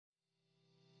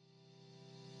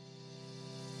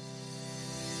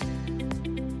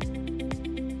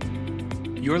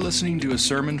You're listening to a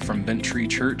sermon from Bent Tree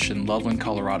Church in Loveland,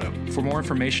 Colorado. For more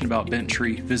information about Bent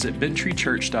Tree, visit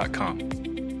benttreechurch.com.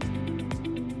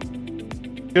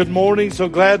 Good morning. So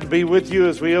glad to be with you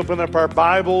as we open up our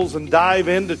Bibles and dive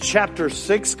into chapter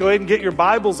 6. Go ahead and get your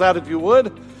Bibles out if you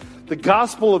would. The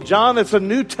Gospel of John, it's a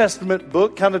New Testament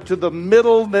book, kind of to the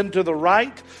middle, then to the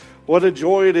right. What a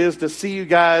joy it is to see you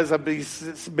guys. I've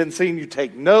been seeing you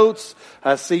take notes.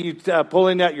 I see you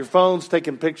pulling out your phones,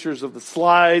 taking pictures of the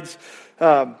slides.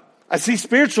 I see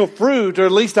spiritual fruit, or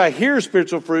at least I hear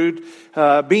spiritual fruit,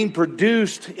 being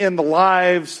produced in the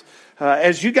lives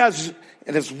as you guys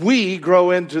and as we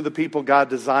grow into the people God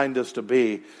designed us to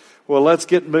be. Well, let's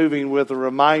get moving with a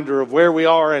reminder of where we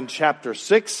are in chapter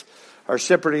 6. Our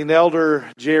shepherding elder,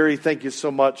 Jerry, thank you so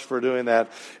much for doing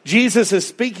that. Jesus is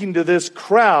speaking to this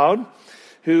crowd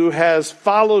who has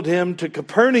followed him to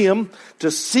Capernaum to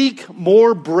seek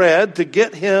more bread, to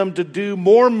get him to do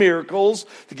more miracles,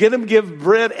 to get him to give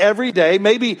bread every day,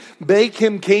 maybe make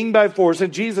him king by force.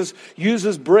 And Jesus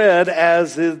uses bread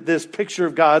as this picture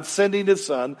of God sending his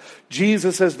son.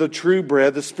 Jesus as the true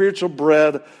bread, the spiritual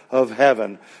bread of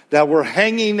heaven. Now we're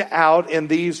hanging out in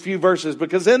these few verses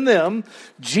because in them,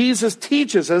 Jesus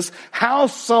teaches us how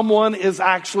someone is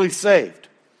actually saved.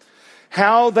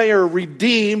 How they are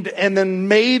redeemed and then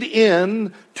made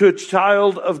into a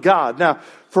child of God. Now,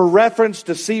 for reference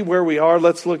to see where we are,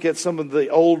 let's look at some of the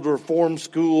old Reformed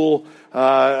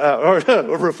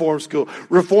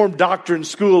doctrine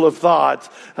school of thought.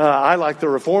 I like the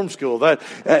Reformed school.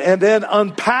 And then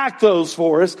unpack those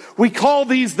for us. We call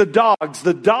these the dogs,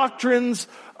 the doctrines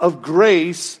of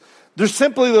grace. They're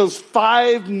simply those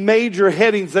 5 major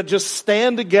headings that just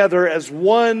stand together as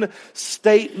one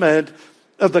statement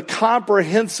of the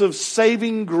comprehensive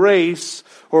saving grace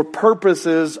or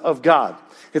purposes of God.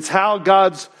 It's how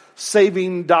God's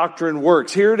saving doctrine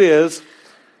works. Here it is.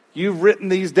 You've written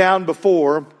these down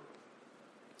before.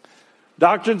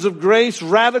 Doctrines of grace,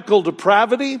 radical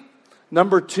depravity.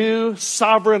 Number 2,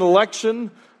 sovereign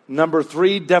election. Number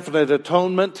 3, definite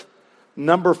atonement.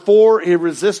 Number 4,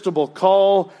 irresistible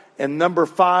call. And number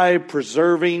 5,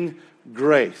 preserving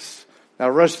grace. Now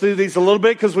rush through these a little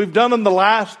bit because we've done them the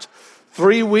last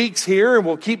 3 weeks here, and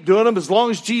we'll keep doing them as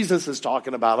long as Jesus is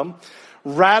talking about them.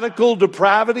 Radical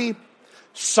depravity,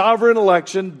 sovereign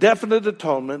election, definite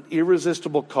atonement,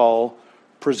 irresistible call,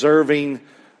 preserving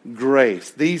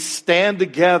grace. These stand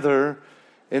together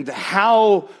into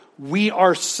how we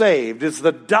are saved. It's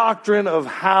the doctrine of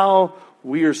how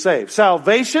we are saved.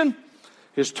 Salvation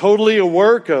is totally a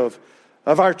work of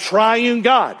our triune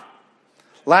God.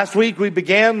 Last week we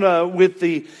began with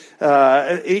the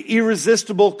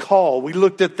irresistible call. We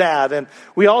looked at that, and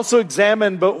we also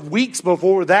examined, but weeks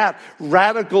before that,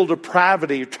 radical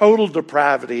depravity, total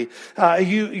depravity.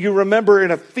 You remember in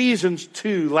Ephesians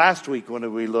 2 last week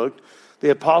when we looked,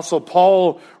 the Apostle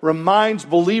Paul reminds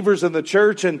believers in the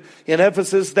church in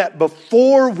Ephesus that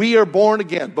before we are born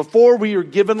again, before we are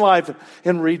given life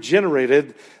and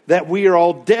regenerated, that we are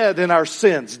all dead in our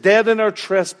sins, dead in our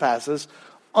trespasses,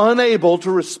 unable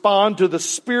to respond to the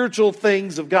spiritual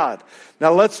things of God.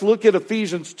 Now let's look at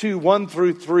Ephesians 2, 1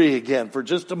 through 3 again for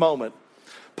just a moment.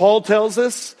 Paul tells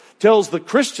the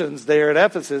Christians there at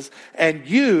Ephesus, and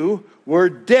you were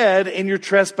dead in your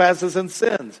trespasses and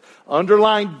sins.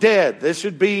 Underline dead. This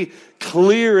should be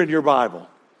clear in your Bible.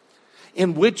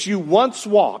 In which you once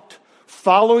walked,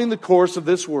 following the course of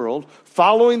this world,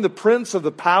 following the prince of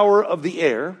the power of the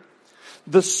air,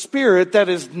 the spirit that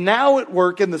is now at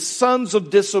work in the sons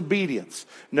of disobedience.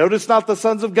 Notice not the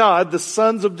sons of God, the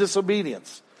sons of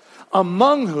disobedience.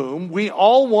 Among whom we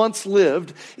all once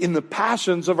lived in the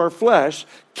passions of our flesh,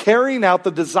 carrying out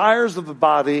the desires of the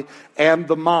body and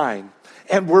the mind.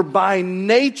 And were by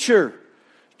nature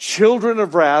children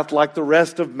of wrath like the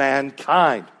rest of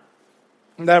mankind.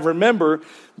 Now remember,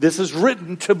 this is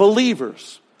written to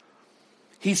believers.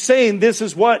 He's saying this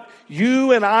is what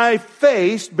you and I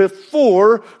faced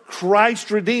before Christ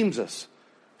redeems us.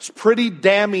 It's pretty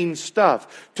damning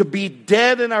stuff. To be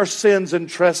dead in our sins and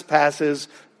trespasses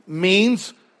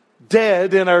means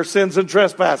dead in our sins and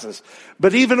trespasses.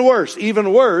 But even worse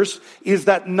is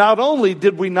that not only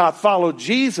did we not follow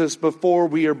Jesus before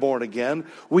we are born again,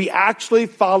 we actually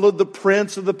followed the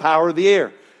prince of the power of the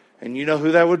air. And you know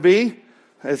who that would be?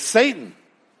 It's Satan.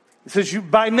 It says,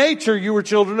 by nature, you were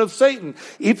children of Satan.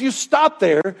 If you stop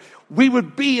there, we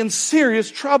would be in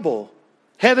serious trouble,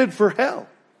 headed for hell.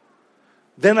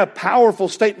 Then a powerful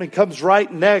statement comes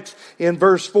right next in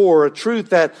verse 4, a truth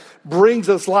that brings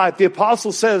us life. The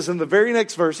apostle says in the very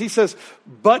next verse, he says,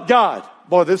 but God,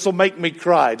 boy, this will make me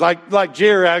cry. Like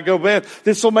Jerry, I go, man,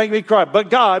 this will make me cry.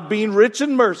 But God, being rich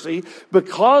in mercy,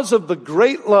 because of the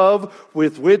great love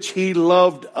with which he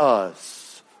loved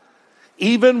us,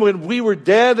 even when we were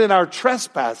dead in our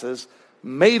trespasses,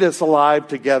 made us alive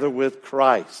together with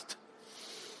Christ.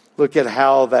 Look at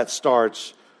how that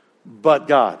starts. But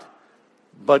God,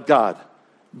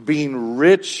 being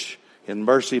rich in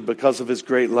mercy because of his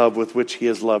great love with which he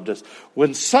has loved us.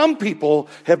 When some people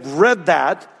have read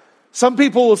that, some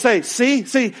people will say,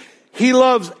 see, he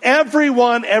loves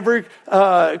everyone ever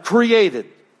created,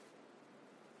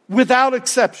 without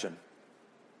exception.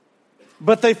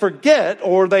 But they forget,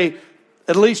 or they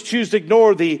at least choose to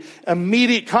ignore the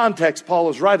immediate context Paul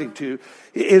is writing to,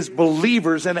 is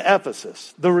believers in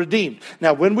Ephesus, the redeemed.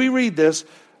 Now, when we read this,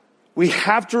 we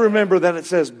have to remember that it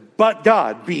says, but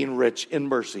God, being rich in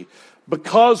mercy,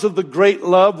 because of the great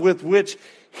love with which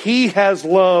he has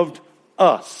loved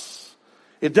us.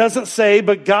 It doesn't say,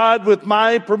 but God, with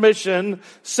my permission,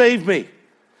 save me.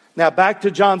 Now back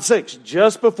to John 6,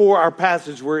 just before our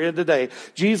passage we're in today,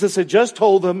 Jesus had just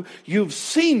told them, you've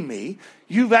seen me,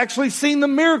 you've actually seen the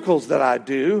miracles that I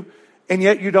do, and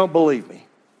yet you don't believe me.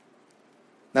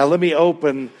 Now let me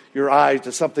open your eyes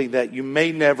to something that you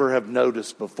may never have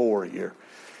noticed before here.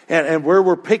 And where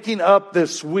we're picking up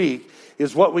this week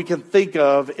is what we can think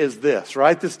of is this.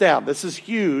 Write this down. This is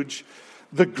huge.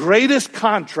 The greatest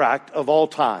contract of all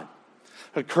time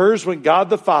occurs when God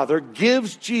the Father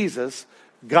gives Jesus,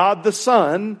 God the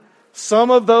Son,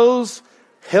 some of those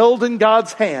held in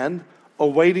God's hand,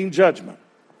 awaiting judgment.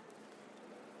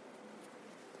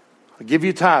 I'll give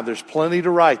you time. There's plenty to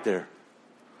write there.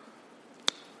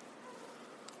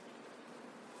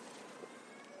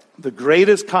 The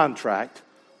greatest contract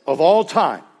of all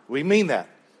time. We mean that.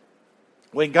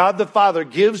 When God the Father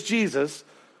gives Jesus,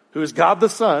 who is God the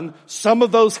Son, some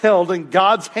of those held in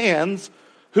God's hands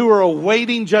who are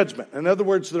awaiting judgment. In other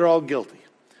words, they're all guilty.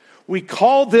 We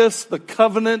call this the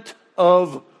covenant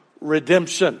of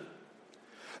redemption.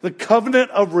 The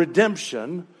covenant of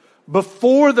redemption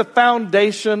before the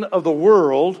foundation of the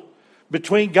world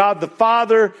between God the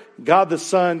Father, God the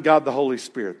Son, God the Holy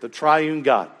Spirit, the triune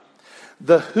God.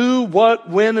 The who,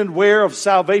 what, when, and where of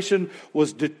salvation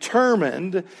was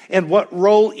determined, and what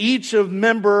role each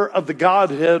member of the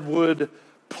Godhead would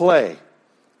play.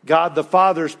 God the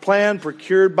Father's plan,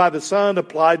 procured by the Son,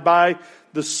 applied by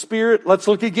the Spirit. Let's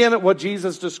look again at what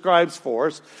Jesus describes for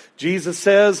us. Jesus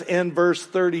says in verse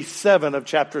 37 of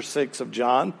chapter 6 of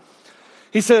John,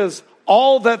 he says,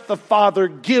 all that the Father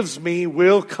gives me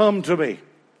will come to me.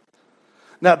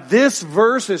 Now, this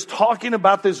verse is talking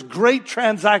about this great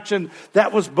transaction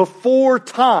that was before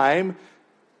time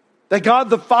that God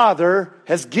the Father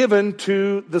has given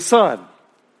to the Son.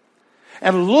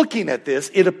 And looking at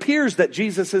this, it appears that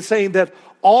Jesus is saying that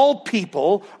all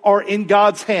people are in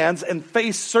God's hands and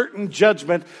face certain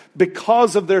judgment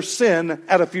because of their sin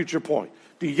at a future point.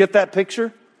 Do you get that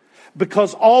picture?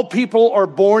 Because all people are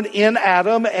born in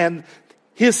Adam and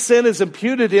his sin is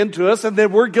imputed into us, and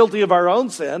then we're guilty of our own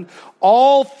sin.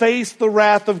 All face the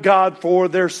wrath of God for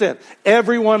their sin.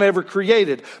 Everyone ever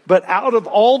created. But out of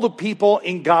all the people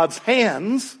in God's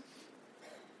hands,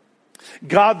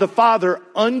 God the Father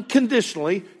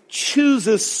unconditionally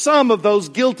chooses some of those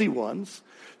guilty ones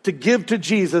to give to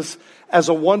Jesus as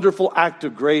a wonderful act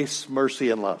of grace,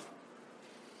 mercy, and love.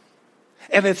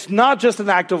 And it's not just an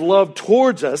act of love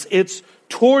towards us, it's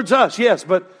towards us, yes,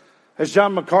 but as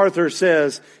John MacArthur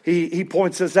says, he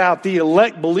points this out, the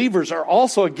elect believers are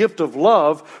also a gift of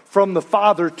love from the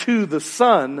Father to the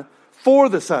Son, for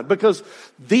the Son. Because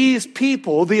these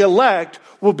people, the elect,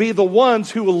 will be the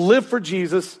ones who will live for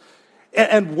Jesus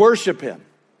and worship him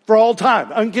for all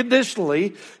time.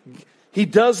 Unconditionally, he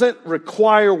doesn't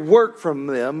require work from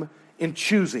them in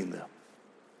choosing them.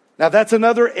 Now that's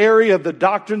another area of the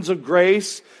doctrines of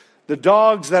grace, the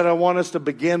dogs that I want us to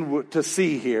begin to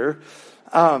see here.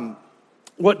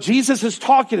 What Jesus is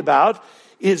talking about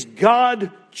is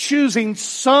God choosing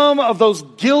some of those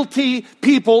guilty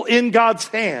people in God's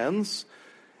hands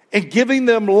and giving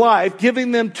them life,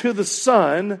 giving them to the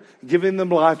Son, giving them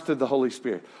life to the Holy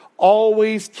Spirit.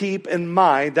 Always keep in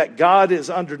mind that God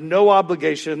is under no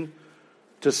obligation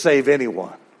to save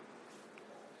anyone.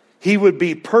 He would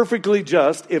be perfectly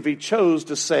just if he chose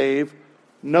to save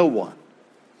no one.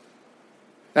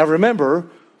 Now remember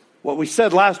what we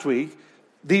said last week.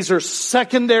 These are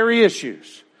secondary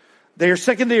issues. They are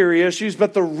secondary issues,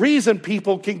 but the reason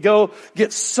people can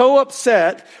get so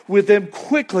upset with them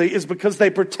quickly is because they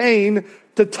pertain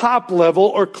to top level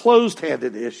or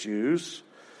closed-handed issues.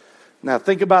 Now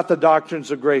think about the doctrines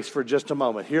of grace for just a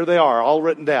moment. Here they are, all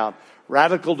written down.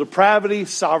 radical depravity,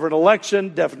 sovereign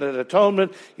election, definite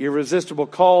atonement, irresistible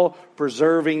call,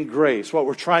 preserving grace. What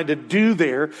we're trying to do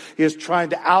there is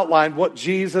trying to outline what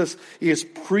Jesus is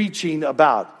preaching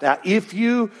about. Now, if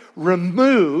you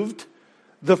removed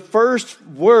the first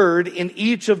word in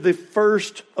each of the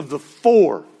first of the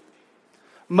four,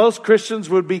 most Christians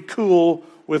would be cool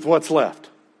with what's left.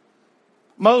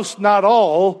 Most, not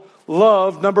all,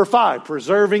 love number 5,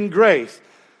 preserving grace.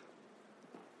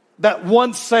 That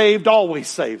once saved, always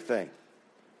saved thing.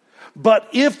 But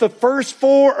if the first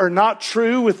 4 are not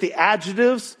true with the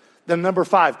adjectives, then number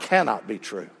 5 cannot be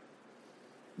true.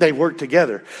 They work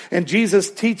together. And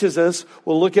Jesus teaches us,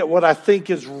 we'll look at what I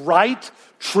think is right,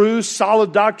 true,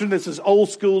 solid doctrine. This is old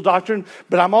school doctrine.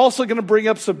 But I'm also going to bring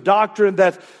up some doctrine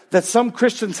that some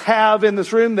Christians have in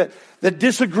this room that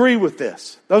disagree with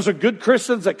this. Those are good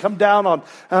Christians that come down on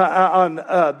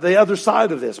the other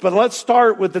side of this. But let's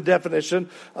start with the definition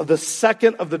of the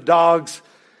second of the dogs,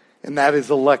 and that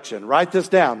is election. Write this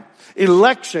down.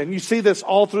 Election, you see this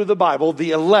all through the Bible.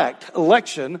 The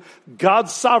election,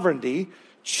 God's sovereignty,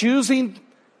 choosing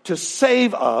to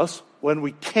save us when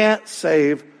we can't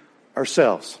save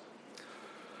ourselves.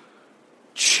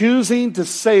 Choosing to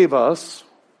save us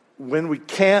when we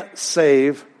can't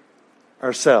save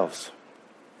ourselves.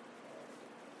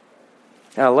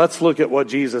 Now let's look at what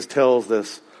Jesus tells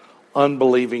this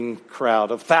unbelieving crowd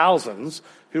of thousands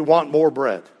who want more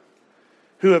bread,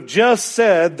 who have just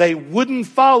said they wouldn't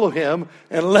follow him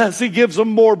unless he gives them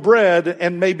more bread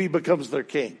and maybe becomes their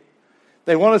king.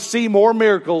 They want to see more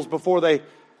miracles before they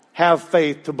have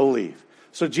faith to believe.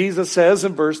 So Jesus says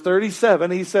in verse 37,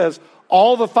 he says,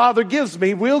 all the Father gives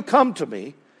me will come to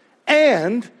me,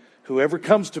 and whoever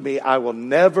comes to me I will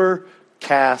never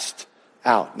cast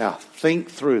out. Now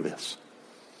think through this.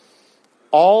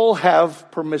 All have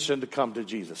permission to come to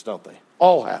Jesus, don't they?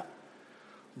 All have.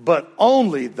 But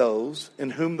only those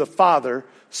in whom the Father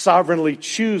sovereignly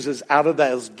chooses out of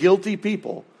those guilty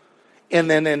people and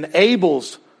then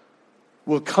enables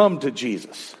will come to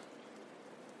Jesus.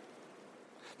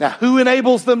 Now, who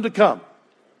enables them to come?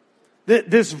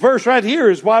 This verse right here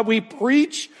is why we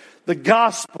preach the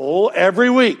gospel every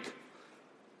week.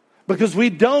 Because we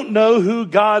don't know who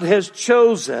God has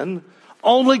chosen.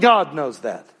 Only God knows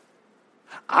that.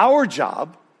 Our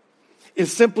job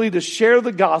is simply to share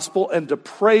the gospel and to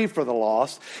pray for the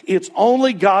lost. It's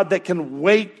only God that can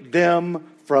wake them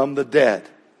from the dead.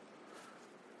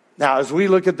 Now, as we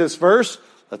look at this verse,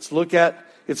 let's look at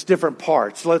its different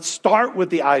parts. Let's start with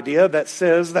the idea that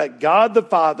says that God the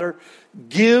Father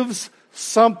gives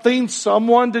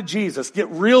someone to Jesus. Get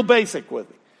real basic with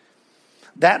me.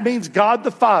 That means God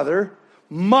the Father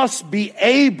must be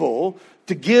able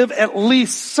to give at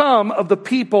least some of the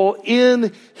people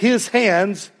in his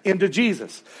hands into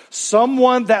Jesus.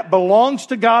 Someone that belongs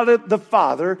to God the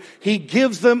Father, he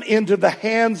gives them into the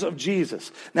hands of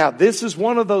Jesus. Now, this is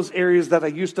one of those areas that I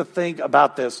used to think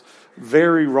about this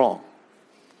very wrong.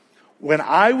 When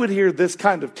I would hear this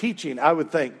kind of teaching, I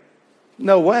would think,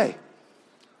 no way.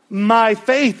 My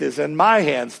faith is in my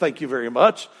hands, thank you very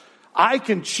much. I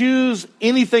can choose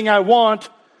anything I want,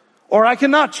 or I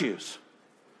cannot choose.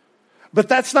 But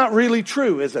that's not really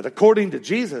true, is it? According to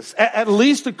Jesus, at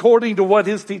least according to what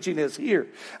his teaching is here.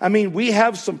 I mean, we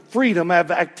have some freedom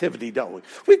of activity, don't we?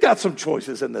 We've got some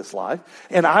choices in this life.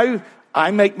 And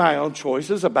I make my own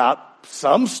choices about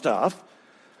some stuff.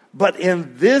 But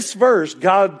in this verse,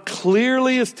 God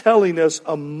clearly is telling us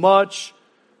a much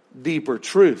deeper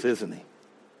truth, isn't he?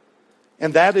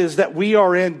 And that is that we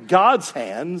are in God's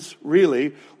hands,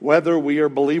 really, whether we are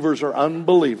believers or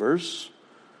unbelievers.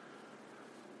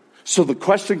 So the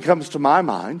question comes to my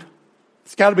mind,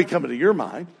 it's got to be coming to your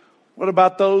mind, what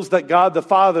about those that God the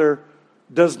Father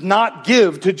does not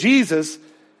give to Jesus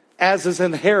as his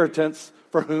inheritance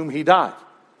for whom he died?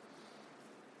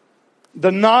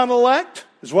 The non-elect,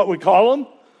 is what we call them,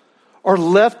 are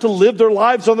left to live their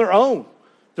lives on their own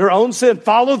sin,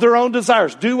 follow their own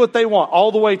desires, do what they want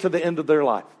all the way to the end of their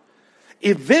life.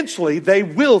 Eventually, they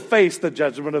will face the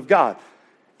judgment of God,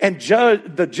 and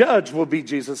the judge will be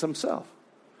Jesus himself.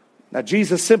 Now,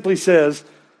 Jesus simply says,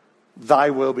 thy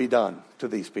will be done to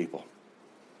these people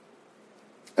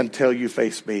until you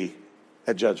face me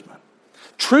at judgment.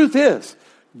 Truth is,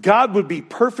 God would be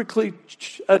perfectly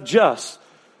just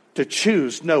to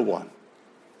choose no one.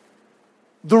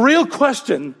 The real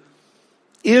question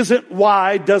isn't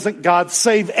why doesn't God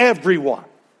save everyone?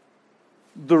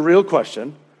 The real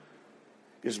question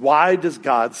is why does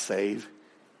God save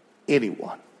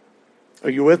anyone? Are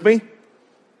you with me?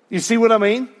 You see what I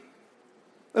mean?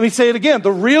 Let me say it again.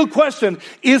 The real question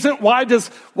isn't why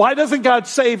doesn't God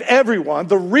save everyone?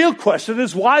 The real question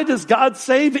is why does God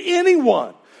save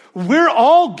anyone? We're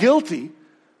all guilty,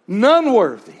 none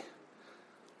worthy.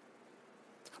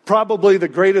 Probably the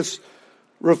greatest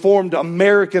Reformed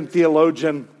American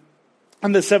theologian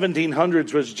in the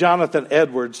 1700s was Jonathan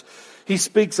Edwards. He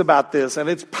speaks about this, and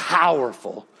it's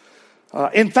powerful.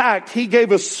 In fact, he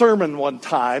gave a sermon one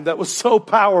time that was so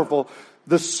powerful.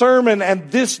 The sermon,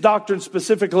 and this doctrine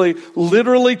specifically,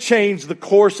 literally changed the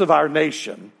course of our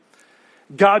nation.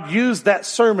 God used that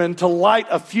sermon to light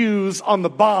a fuse on the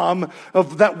bomb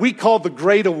of that we call the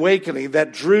Great Awakening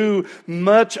that drew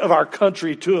much of our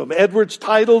country to him. Edwards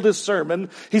titled his sermon,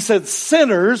 he said,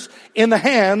 "Sinners in the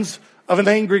Hands of an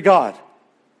Angry God."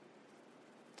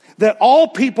 That all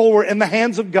people were in the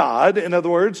hands of God. In other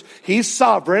words, he's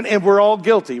sovereign and we're all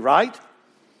guilty, right?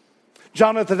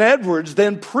 Jonathan Edwards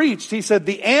then preached, he said,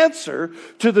 the answer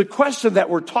to the question that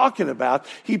we're talking about,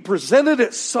 he presented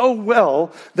it so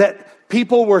well that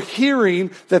people were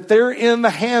hearing that they're in the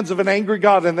hands of an angry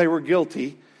God and they were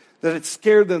guilty, that it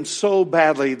scared them so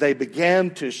badly they began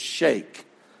to shake.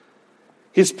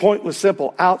 His point was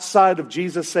simple. Outside of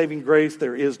Jesus' saving grace,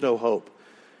 there is no hope.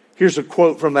 Here's a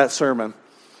quote from that sermon.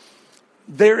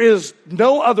 "There is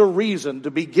no other reason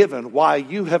to be given why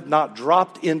you have not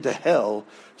dropped into hell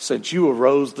since you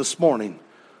arose this morning,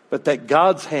 but that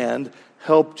God's hand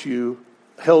held you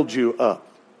up."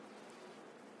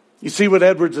 You see what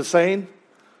Edwards is saying?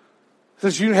 He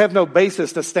says you have no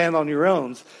basis to stand on your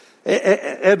own.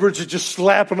 Edwards is just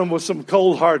slapping them with some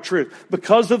cold hard truth.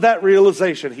 Because of that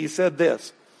realization, he said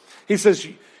this. He says,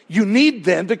 you need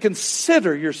then to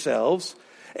consider yourselves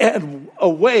and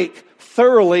awake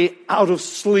thoroughly out of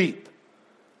sleep.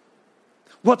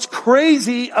 What's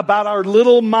crazy about our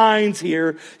little minds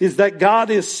here is that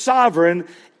God is sovereign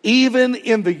even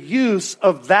in the use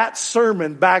of that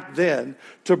sermon back then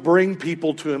to bring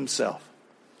people to himself.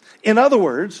 In other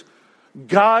words,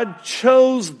 God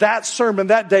chose that sermon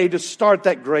that day to start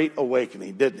that great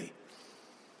awakening, didn't he?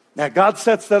 Now, God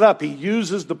sets that up. He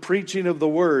uses the preaching of the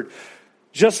word,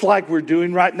 just like we're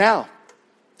doing right now,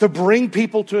 to bring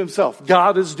people to himself.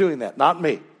 God is doing that, not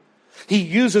me. He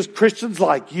uses Christians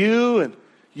like you and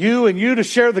you to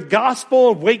share the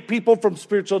gospel and wake people from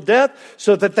spiritual death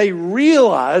so that they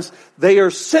realize they are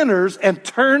sinners and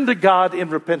turn to God in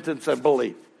repentance and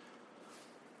belief.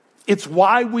 It's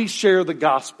why we share the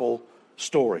gospel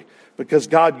story, because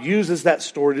God uses that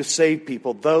story to save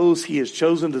people, those he has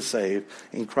chosen to save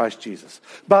in Christ Jesus.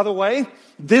 By the way,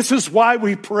 this is why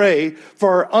we pray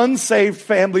for our unsaved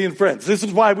family and friends. This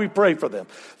is why we pray for them.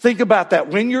 Think about that.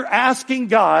 When you're asking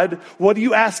God, what are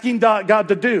you asking God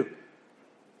to do?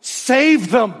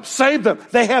 Save them. Save them.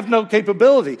 They have no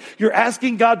capability. You're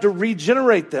asking God to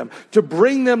regenerate them, to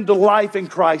bring them to life in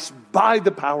Christ by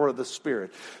the power of the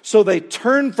Spirit. So they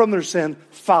turn from their sin,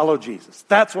 follow Jesus.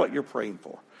 That's what you're praying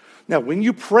for. Now, when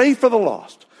you pray for the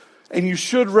lost, and you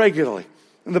should regularly,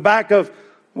 in the back of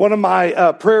one of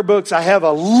my prayer books, I have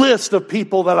a list of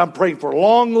people that I'm praying for, a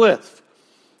long list.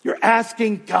 You're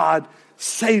asking God,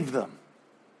 save them.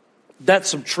 That's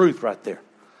some truth right there.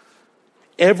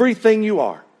 Everything you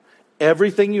are,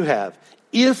 everything you have,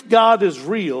 if God is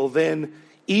real, then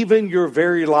even your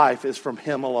very life is from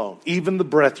him alone, even the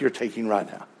breath you're taking right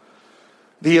now.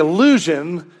 The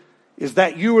illusion is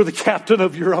that you are the captain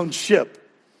of your own ship,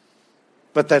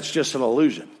 but that's just an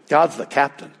illusion. God's the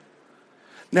captain.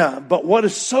 Now, but what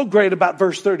is so great about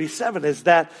verse 37 is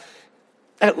that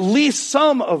at least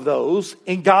some of those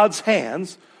in God's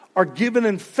hands are given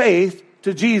in faith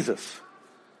to Jesus.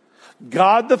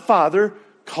 God the Father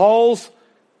calls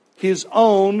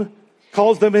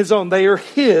them his own. They are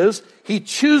his. He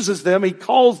chooses them. He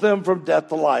calls them from death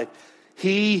to life.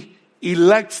 He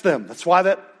elects them. That's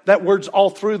why that word's all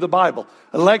through the Bible.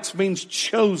 Elects means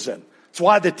chosen. That's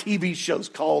why the TV show's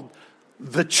called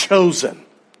The Chosen.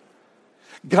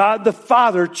 God the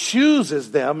Father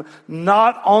chooses them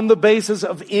not on the basis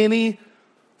of any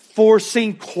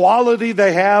foreseen quality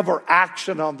they have or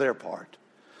action on their part,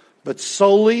 but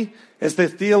solely, as the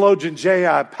theologian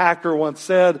J.I. Packer once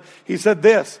said, he said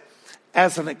this,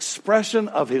 as an expression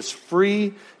of his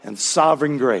free and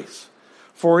sovereign grace.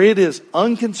 For it is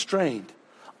unconstrained,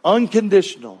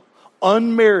 unconditional,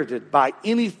 unmerited by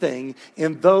anything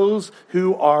in those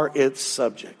who are its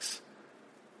subjects.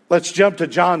 Let's jump to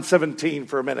John 17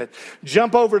 for a minute.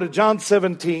 Jump over to John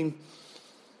 17.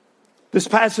 This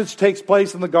passage takes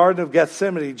place in the Garden of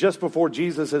Gethsemane just before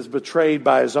Jesus is betrayed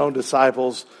by his own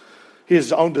disciple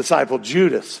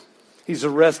Judas. He's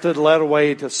arrested, led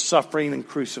away to suffering and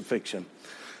crucifixion.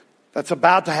 That's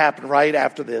about to happen right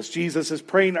after this. Jesus is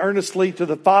praying earnestly to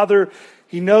the Father.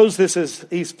 He knows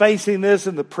he's facing this,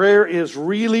 and the prayer is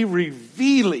really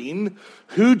revealing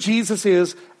who Jesus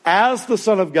is as the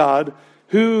Son of God,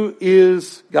 who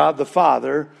is God the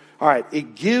Father, all right,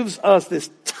 it gives us this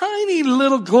tiny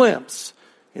little glimpse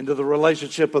into the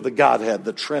relationship of the Godhead,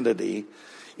 the Trinity.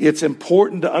 It's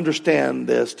important to understand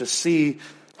this to see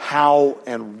how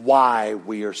and why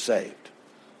we are saved.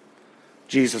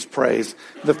 Jesus prays.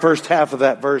 The first half of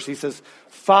that verse, he says,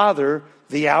 Father,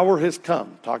 the hour has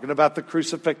come, talking about the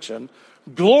crucifixion.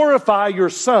 Glorify your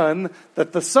Son,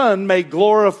 that the Son may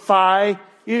glorify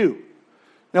you.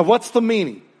 Now, what's the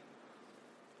meaning?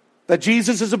 That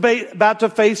Jesus is about to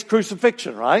face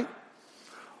crucifixion, right?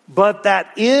 But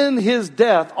that in his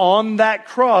death on that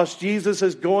cross, Jesus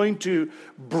is going to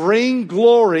bring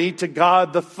glory to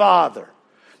God the Father.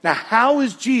 Now, how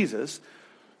is Jesus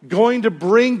going to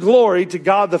bring glory to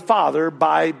God the Father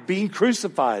by being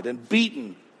crucified and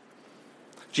beaten?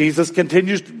 Jesus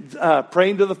continues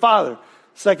praying to the Father.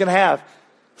 Second half,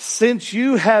 since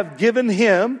you have given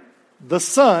him, the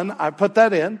Son, I put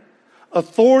that in,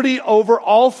 authority over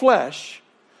all flesh,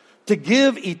 to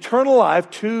give eternal life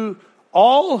to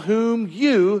all whom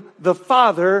you, the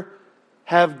Father,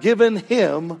 have given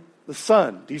him, the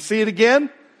Son. Do you see it again?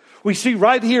 We see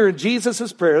right here in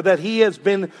Jesus' prayer that he has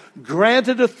been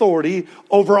granted authority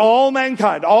over all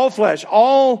mankind, all flesh,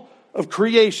 all of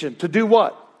creation. To do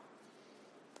what?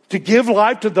 To give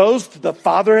life to those the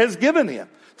Father has given him.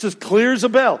 It's as clear as a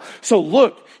bell. So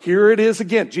look, here it is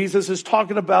again. Jesus is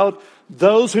talking about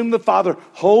those whom the Father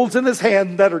holds in his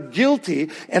hand that are guilty,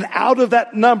 and out of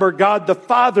that number, God the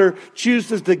Father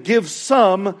chooses to give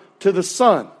some to the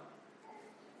Son.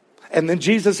 And then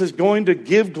Jesus is going to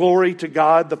give glory to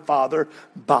God the Father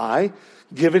by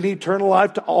giving eternal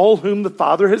life to all whom the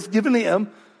Father has given him.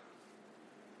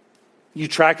 You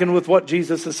tracking with what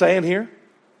Jesus is saying here?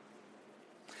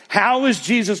 How is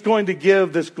Jesus going to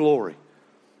give this glory?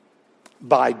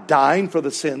 By dying for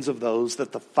the sins of those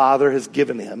that the Father has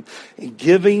given him, and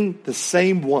giving the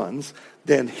same ones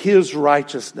than his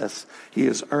righteousness he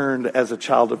has earned as a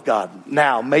child of God.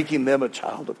 Now making them a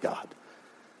child of God.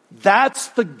 That's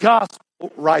the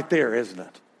gospel right there, isn't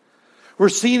it? We're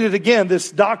seeing it again,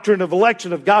 this doctrine of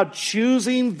election of God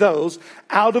choosing those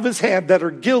out of his hand that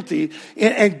are guilty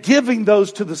and giving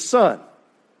those to the Son.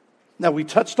 Now, we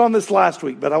touched on this last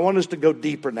week, but I want us to go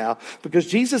deeper now because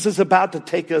Jesus is about to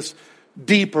take us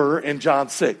deeper in John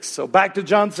 6. So back to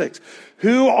John 6.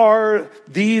 Who are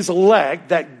these elect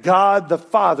that God the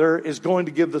Father is going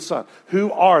to give the Son?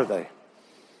 Who are they?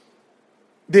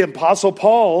 The Apostle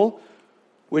Paul,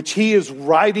 which he is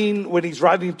writing, when he's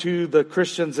writing to the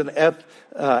Christians in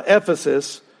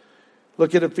Ephesus,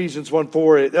 look at Ephesians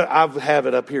 1:4. I have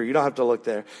it up here. You don't have to look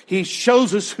there. He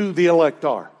shows us who the elect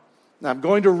are. Now, I'm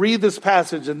going to read this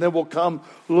passage and then we'll come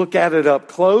look at it up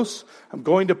close. I'm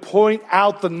going to point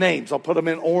out the names. I'll put them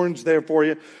in orange there for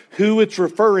you, who it's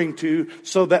referring to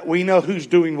so that we know who's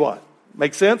doing what.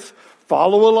 Make sense?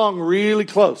 Follow along really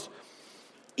close.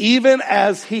 Even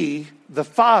as he, the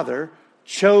Father,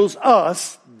 chose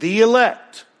us, the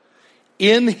elect,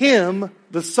 in him,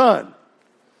 the Son,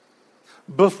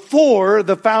 before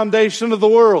the foundation of the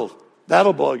world.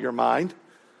 That'll blow your mind.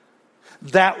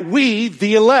 That we,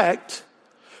 the elect,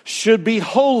 should be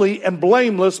holy and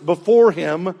blameless before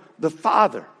him, the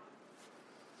Father.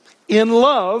 In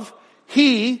love,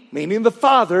 he, meaning the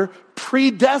Father,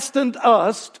 predestined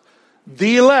us,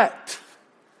 the elect,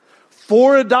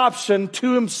 for adoption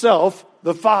to himself,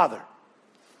 the Father,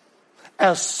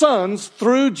 as sons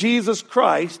through Jesus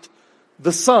Christ,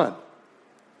 the Son,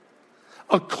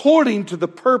 according to the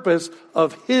purpose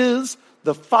of his,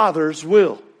 the Father's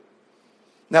will.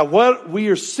 Now, what we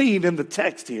are seeing in the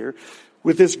text here,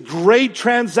 with this great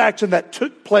transaction that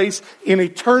took place in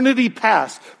eternity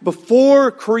past,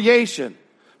 before creation,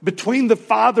 between the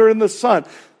Father and the Son,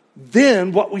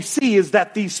 then what we see is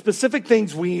that these specific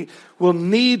things we will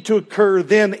need to occur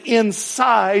then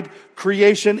inside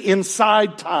creation,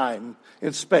 inside time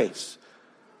and space,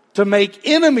 to make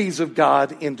enemies of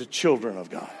God into children of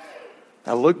God.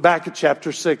 Now look back at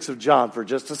chapter 6 of John for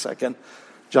just a second.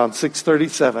 John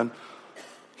 6:37.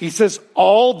 He says,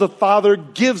 all the Father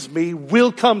gives me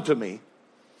will come to me,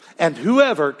 and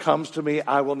whoever comes to me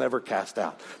I will never cast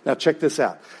out. Now check this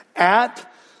out. At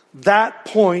that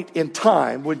point in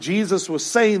time, when Jesus was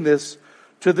saying this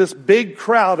to this big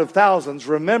crowd of thousands,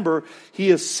 remember, he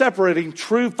is separating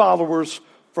true followers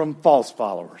from false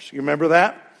followers. You remember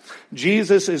that?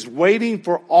 Jesus is waiting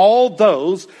for all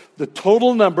those, the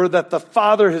total number that the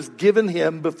Father has given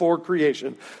him before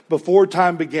creation, before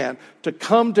time began, to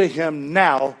come to him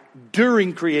now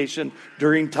during creation,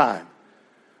 during time.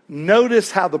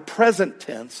 Notice how the present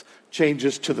tense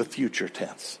changes to the future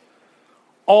tense.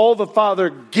 All the Father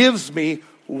gives me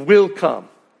will come.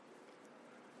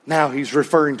 Now he's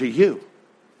referring to you.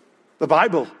 The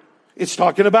Bible, it's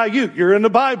talking about you. You're in the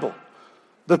Bible.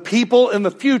 The people in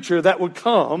the future that would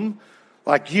come,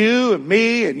 like you and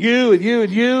me and you and you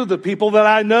and you, the people that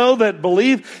I know that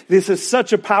believe this is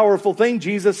such a powerful thing.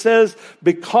 Jesus says,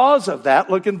 because of that,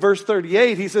 look in verse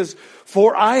 38, he says,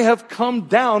 for I have come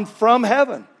down from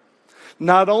heaven,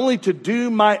 not only to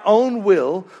do my own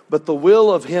will, but the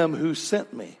will of him who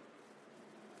sent me.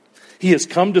 He has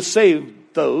come to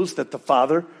save those that the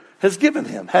Father has given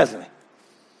him, hasn't he?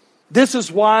 This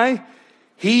is why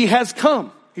he has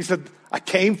come. He said, I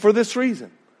came for this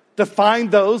reason, to find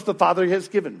those the Father has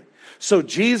given me. So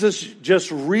Jesus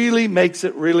just really makes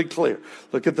it really clear.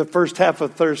 Look at the first half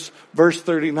of verse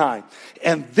 39.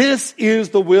 And this is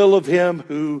the will of him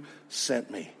who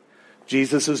sent me.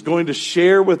 Jesus is going to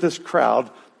share with this crowd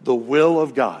the will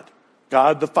of God.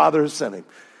 God the Father has sent him.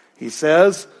 He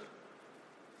says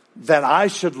that I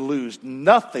should lose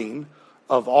nothing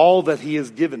of all that he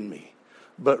has given me,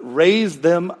 but raise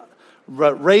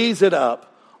it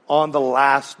up on the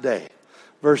last day.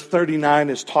 Verse 39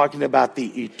 is talking about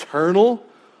the eternal,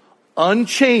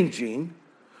 unchanging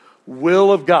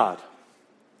will of God.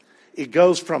 It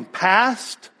goes from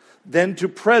past then to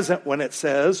present when it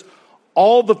says,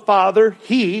 all the Father,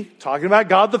 he, talking about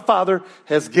God the Father,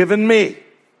 has given me.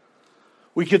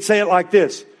 We could say it like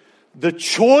this. The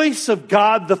choice of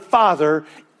God the Father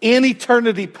in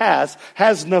eternity past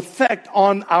has an effect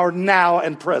on our now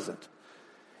and present.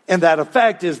 And that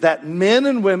effect is that men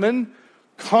and women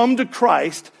come to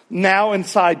Christ now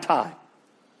inside time.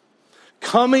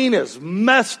 Coming as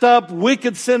messed up,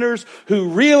 wicked sinners who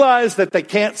realize that they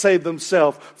can't save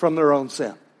themselves from their own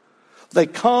sin. They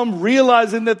come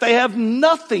realizing that they have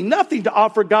nothing to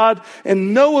offer God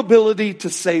and no ability to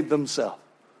save themselves.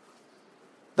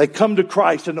 They come to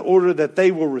Christ in order that they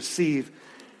will receive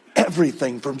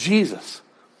everything from Jesus.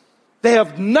 They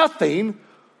have nothing,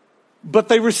 but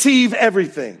they receive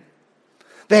everything.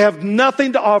 They have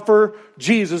nothing to offer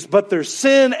Jesus but their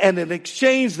sin, and in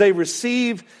exchange they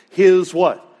receive his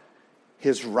what?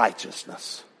 His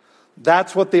righteousness.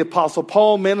 That's what the Apostle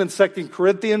Paul meant in 2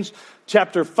 Corinthians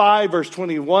chapter 5, verse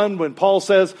 21, when Paul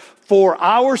says, for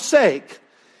our sake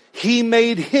he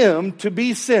made him to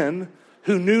be sin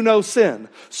who knew no sin,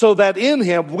 so that in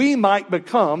him we might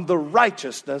become the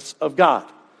righteousness of God.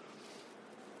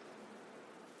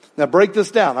 Now break this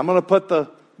down. I'm going to put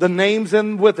the names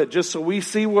in with it just so we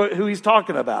see who he's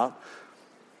talking about.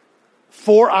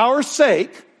 For our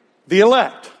sake, the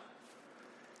elect,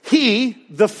 he,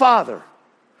 the Father,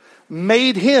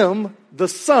 made him, the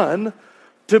Son,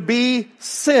 to be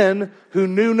sin who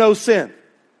knew no sin.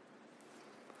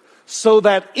 So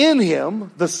that in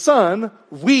him, the Son,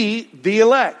 we, the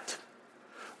elect,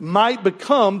 might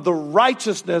become the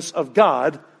righteousness of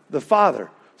God, the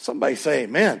Father. Somebody say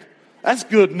amen. That's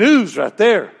good news right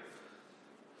there.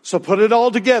 So put it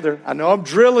all together. I know I'm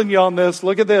drilling you on this.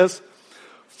 Look at this.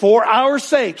 For our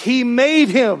sake, he made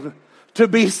him to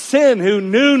be sin who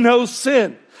knew no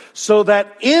sin, so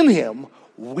that in him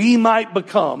we might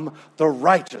become the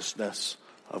righteousness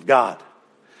of God.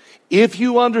 If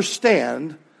you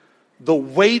understand the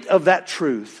weight of that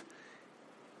truth,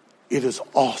 it is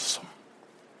awesome.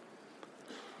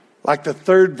 Like the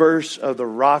third verse of the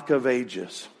Rock of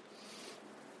Ages.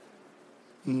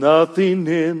 Nothing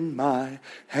in my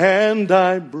hand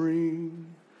I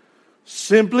bring,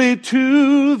 simply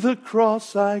to the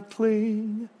cross I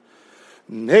cling.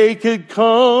 Naked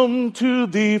come to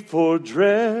thee for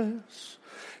dress,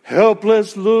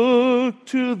 helpless look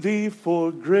to thee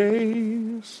for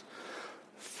grace.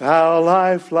 Foul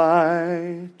I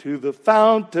fly, to the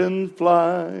fountain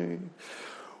fly.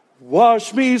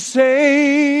 Wash me,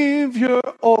 Savior,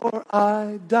 or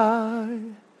I die.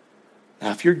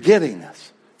 Now, if you're getting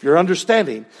this, if you're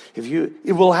understanding,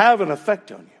 it will have an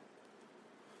effect on you.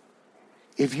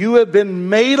 If you have been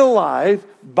made alive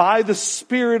by the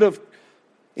Spirit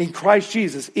in Christ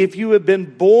Jesus, if you have been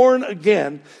born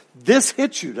again, this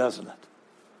hits you, doesn't it?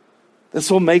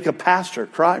 This will make a pastor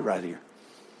cry right here.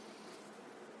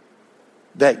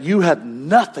 That you had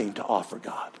nothing to offer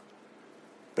God,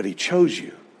 but he chose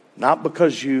you, not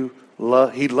because he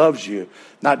loves you,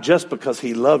 not just because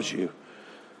he loves you,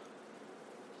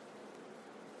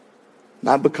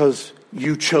 not because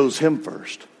you chose him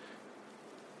first.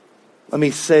 Let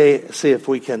me see if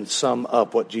we can sum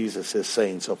up what Jesus is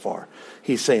saying so far.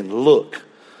 He's saying, look,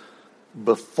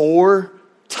 before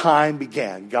time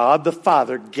began, God the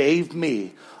Father gave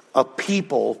me a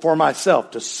people for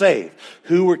myself to save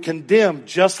who were condemned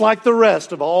just like the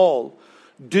rest of all,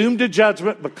 doomed to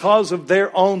judgment because of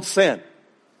their own sin.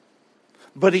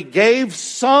 But he gave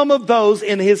some of those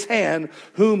in his hand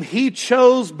whom he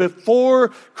chose before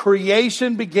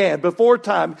creation began, before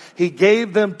time. He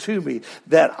gave them to me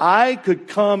that I could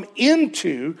come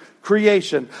into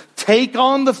creation, take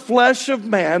on the flesh of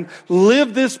man,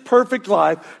 live this perfect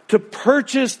life to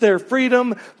purchase their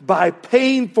freedom by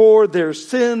paying for their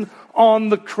sin on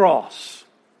the cross.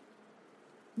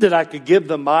 That I could give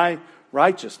them my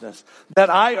righteousness that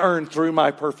I earned through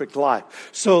my perfect life,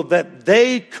 so that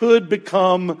they could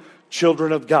become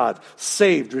children of God,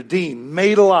 saved, redeemed,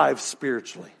 made alive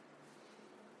spiritually,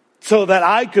 so that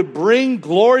I could bring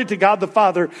glory to God the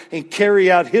Father and carry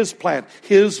out his plan,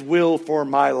 his will for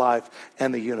my life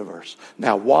and the universe.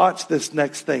 Now watch this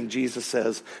next thing Jesus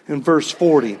says in verse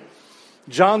 40.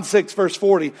 John 6, verse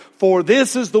 40, for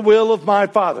this is the will of my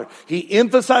Father. He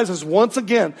emphasizes once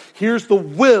again, here's the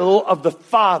will of the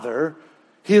Father,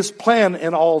 his plan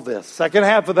in all this. Second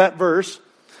half of that verse,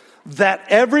 that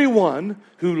everyone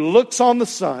who looks on the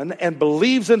Son and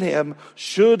believes in him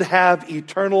should have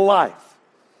eternal life.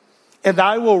 And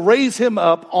I will raise him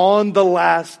up on the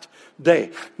last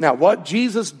day. Now, what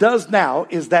Jesus does now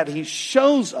is that he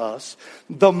shows us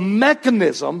the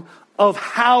mechanism of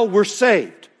how we're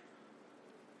saved.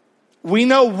 We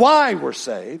know why we're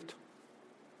saved,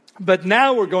 but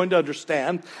now we're going to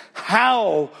understand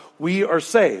how we are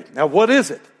saved. Now, what is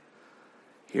it?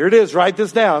 Here it is, write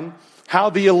this down.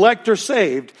 How the elect are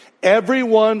saved.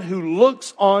 Everyone who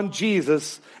looks on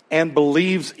Jesus and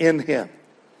believes in him.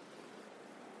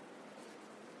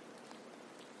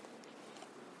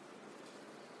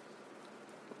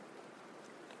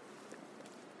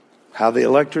 How the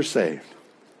elect are saved.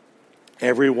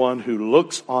 Everyone who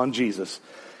looks on Jesus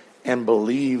and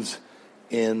believes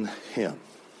in him.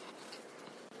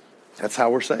 That's how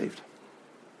we're saved.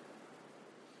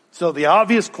 So the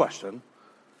obvious question,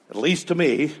 at least to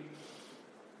me,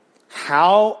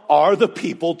 how are the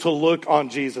people to look on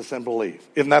Jesus and believe?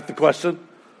 Isn't that the question?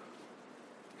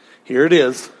 Here it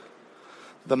is.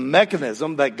 The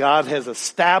mechanism that God has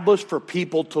established for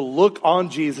people to look on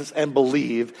Jesus and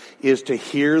believe is to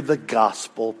hear the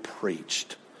gospel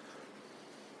preached.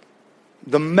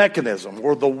 The mechanism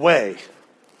or the way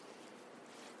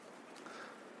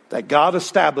that God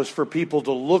established for people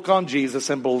to look on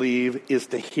Jesus and believe is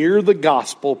to hear the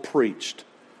gospel preached.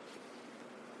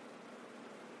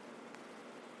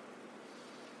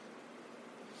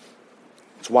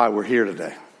 It's why we're here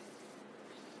today.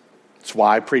 It's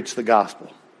why I preach the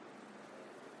gospel.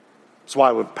 It's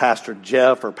why with Pastor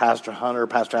Jeff or Pastor Hunter or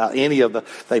Pastor Al, any of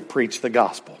they preach the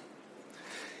gospel.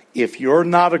 If you're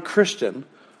not a Christian,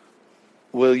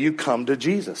 will you come to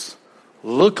Jesus?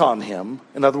 Look on him.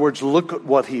 In other words, look at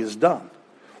what he has done.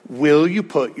 Will you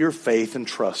put your faith and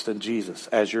trust in Jesus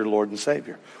as your Lord and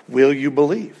Savior? Will you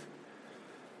believe?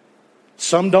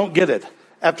 Some don't get it.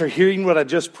 After hearing what I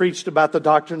just preached about the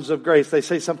doctrines of grace, they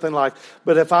say something like,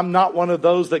 but if I'm not one of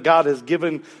those that God has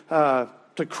given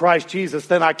to Christ Jesus,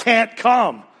 then I can't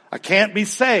come. I can't be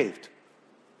saved.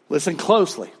 Listen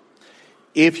closely.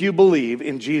 If you believe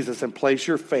in Jesus and place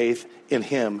your faith in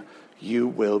him, you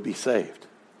will be saved.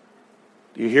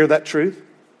 Do you hear that truth?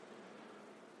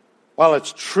 While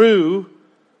it's true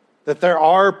that there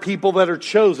are people that are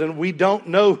chosen, we don't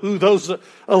know who those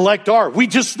elect are. We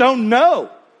just don't know.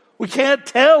 We can't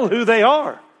tell who they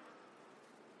are.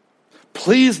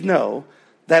 Please know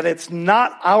that it's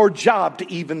not our job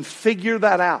to even figure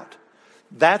that out.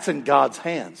 That's in God's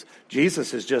hands.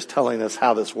 Jesus is just telling us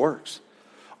how this works.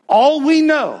 All we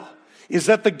know is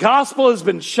that the gospel has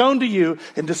been shown to you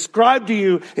and described to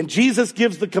you, and Jesus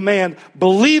gives the command,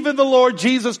 believe in the Lord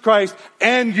Jesus Christ,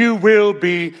 and you will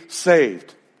be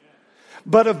saved.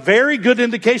 But a very good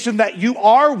indication that you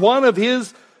are one of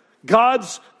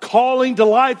God's calling to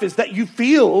life is that you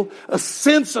feel a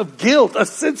sense of guilt, a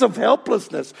sense of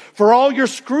helplessness for all your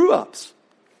screw-ups.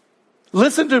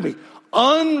 Listen to me.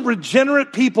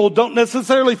 Unregenerate people don't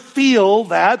necessarily feel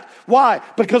that. Why?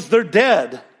 Because they're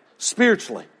dead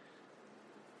spiritually.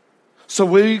 So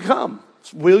will you come?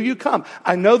 Will you come?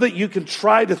 I know that you can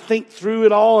try to think through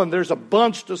it all, and there's a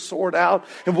bunch to sort out,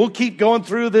 and we'll keep going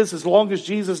through this as long as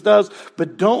Jesus does,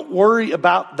 but don't worry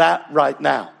about that right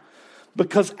now.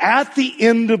 Because at the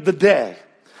end of the day,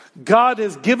 God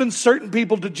has given certain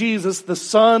people to Jesus, the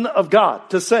Son of God,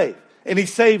 to save. And he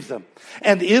saves them.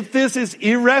 And if this is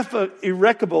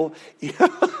irrevocable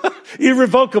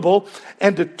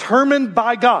and determined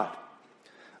by God,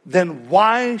 then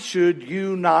why should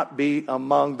you not be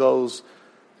among those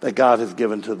that God has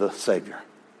given to the Savior?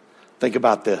 Think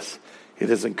about this. It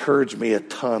has encouraged me a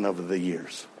ton over the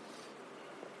years.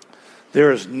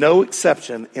 There is no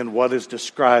exception in what is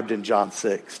described in John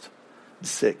 6.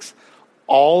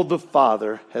 all the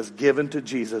Father has given to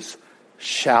Jesus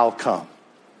shall come.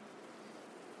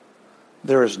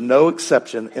 There is no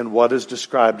exception in what is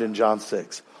described in John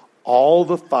 6. All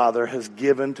the Father has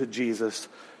given to Jesus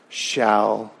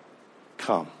shall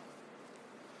come.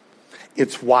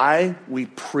 It's why we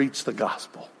preach the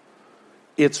gospel.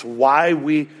 It's why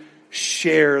we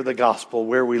share the gospel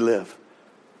where we live,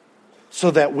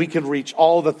 so that we can reach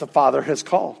all that the Father has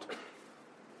called.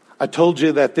 I told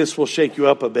you that this will shake you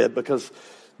up a bit because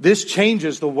this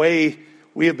changes the way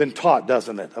we have been taught,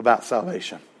 doesn't it, about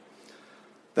salvation?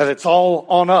 That it's all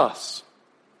on us.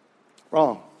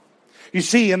 Wrong. You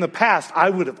see, in the past, I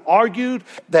would have argued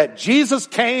that Jesus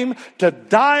came to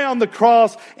die on the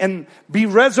cross and be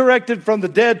resurrected from the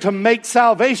dead to make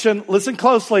salvation, listen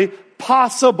closely,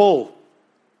 possible.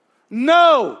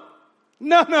 No.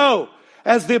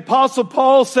 As the Apostle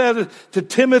Paul said to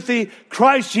Timothy,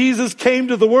 Christ Jesus came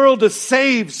to the world to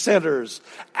save sinners.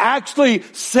 Actually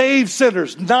save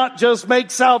sinners, not just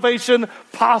make salvation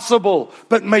possible,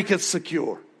 but make it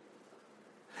secure.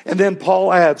 And then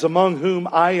Paul adds, among whom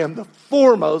I am the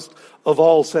foremost of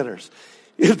all sinners.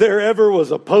 If there ever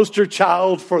was a poster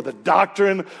child for the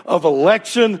doctrine of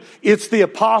election, it's the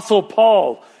Apostle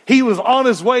Paul. He was on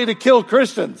his way to kill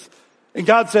Christians. And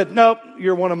God said, nope,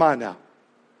 you're one of mine now.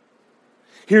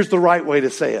 Here's the right way to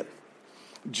say it.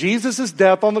 Jesus'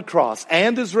 death on the cross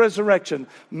and his resurrection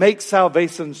makes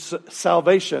salvation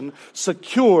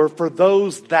secure for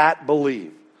those that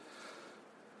believe.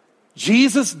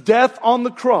 Jesus' death on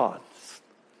the cross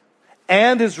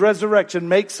and his resurrection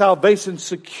makes salvation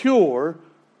secure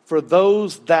for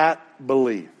those that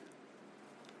believe.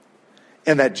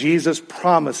 And that Jesus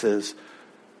promises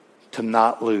to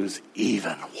not lose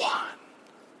even one.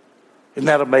 Isn't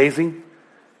that amazing?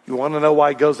 You want to know why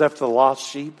he goes after the lost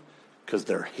sheep? Because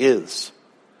they're his.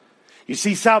 You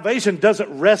see, salvation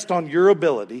doesn't rest on your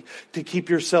ability to keep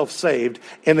yourself saved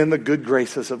and in the good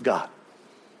graces of God.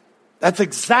 That's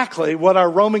exactly what our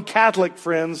Roman Catholic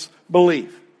friends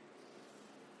believe.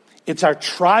 It's our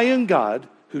triune God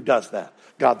who does that.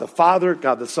 God the Father,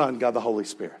 God the Son, God the Holy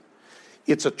Spirit.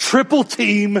 It's a triple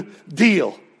team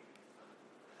deal.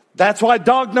 That's why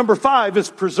dog number 5 is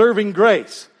preserving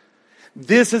grace.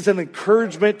 This is an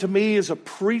encouragement to me as a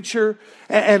preacher,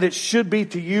 and it should be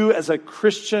to you as a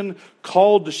Christian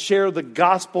called to share the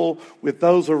gospel with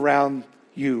those around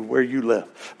you where you live.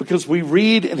 Because we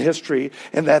read in history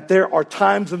and that there are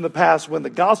times in the past when the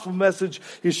gospel message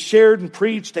is shared and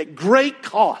preached at great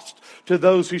cost to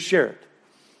those who share it.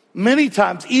 Many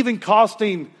times even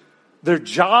costing their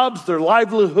jobs, their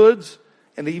livelihoods,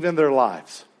 and even their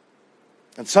lives.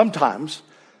 And sometimes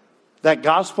that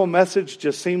gospel message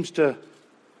just seems to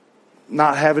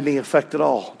not have any effect at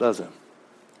all, does it?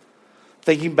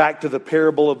 Thinking back to the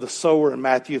parable of the sower in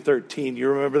Matthew 13, you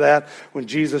remember that? When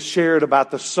Jesus shared about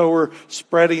the sower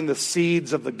spreading the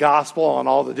seeds of the gospel on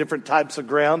all the different types of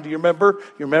ground. Do you remember?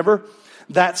 You remember?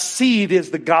 That seed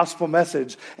is the gospel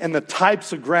message, and the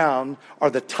types of ground are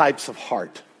the types of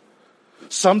heart.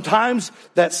 Sometimes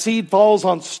that seed falls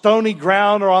on stony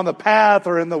ground or on the path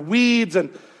or in the weeds,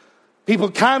 and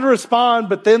people kind of respond,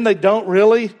 but then they don't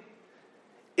really.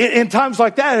 In times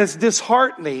like that, it's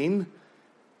disheartening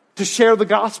to share the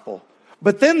gospel.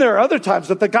 But then there are other times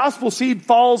that the gospel seed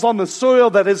falls on the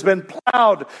soil that has been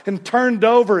plowed and turned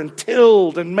over and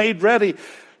tilled and made ready.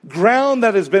 Ground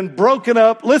that has been broken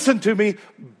up, listen to me,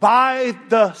 by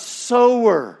the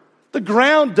sower. The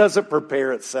ground doesn't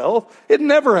prepare itself. It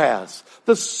never has.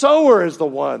 The sower is the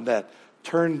one that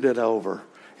turned it over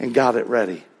and got it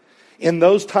ready. In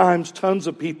those times, tons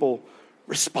of people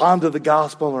respond to the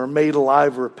gospel and are made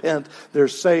alive, repent, they're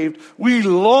saved. We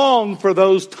long for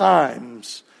those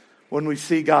times when we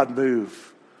see God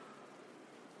move.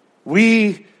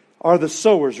 We are the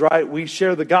sowers, right? We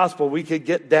share the gospel. We could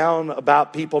get down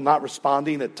about people not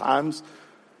responding at times,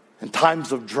 in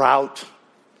times of drought.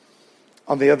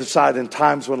 On the other side, in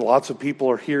times when lots of people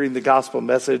are hearing the gospel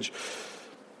message,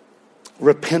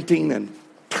 repenting and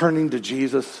turning to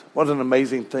Jesus. What an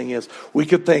amazing thing is. We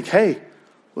could think, hey,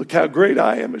 look how great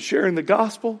I am at sharing the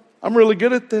gospel. I'm really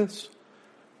good at this.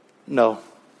 No.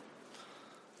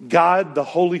 God, the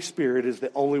Holy Spirit, is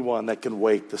the only one that can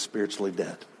wake the spiritually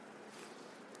dead.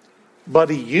 But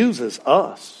he uses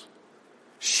us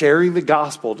sharing the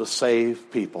gospel to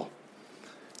save people.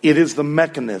 It is the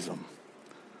mechanism.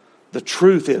 The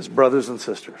truth is, brothers and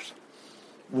sisters,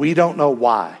 we don't know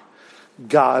why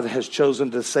God has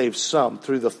chosen to save some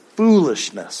through the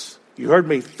foolishness. You heard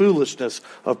me, foolishness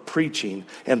of preaching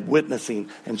and witnessing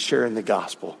and sharing the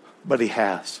gospel. But he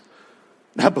has.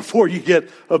 Now, before you get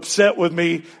upset with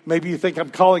me, maybe you think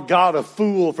I'm calling God a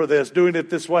fool for this, doing it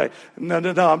this way. No.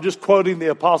 I'm just quoting the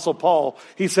Apostle Paul.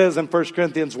 He says in 1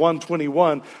 Corinthians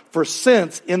 1:21, "For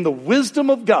since in the wisdom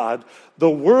of God, the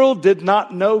world did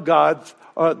not know God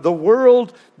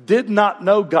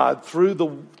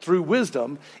through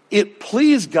wisdom, it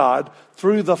pleased God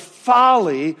through the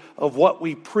folly of what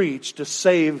we preach to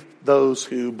save those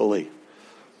who believe."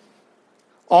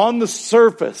 On the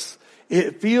surface,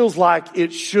 it feels like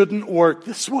it shouldn't work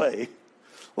this way.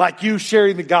 Like you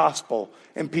sharing the gospel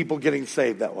and people getting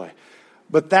saved that way.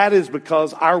 But that is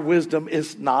because our wisdom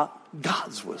is not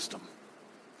God's wisdom.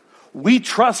 We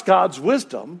trust God's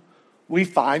wisdom we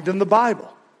find in the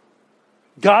Bible.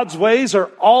 God's ways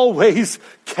are always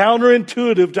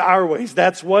counterintuitive to our ways.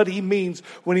 That's what he means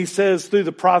when he says through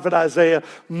the prophet Isaiah,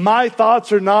 "My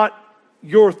thoughts are not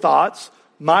your thoughts.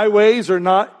 My ways are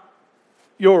not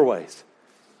your ways."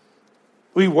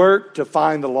 We work to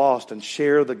find the lost and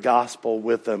share the gospel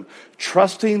with them,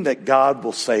 trusting that God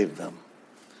will save them.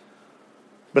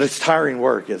 But it's tiring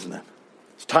work, isn't it?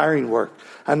 It's tiring work.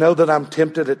 I know that I'm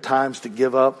tempted at times to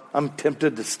give up. I'm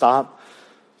tempted to stop.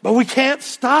 But we can't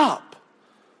stop.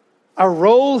 Our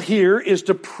role here is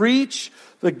to preach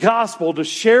the gospel, to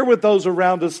share with those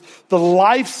around us the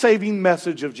life-saving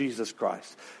message of Jesus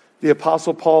Christ. The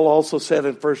Apostle Paul also said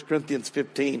in 1 Corinthians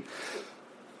 15,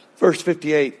 Verse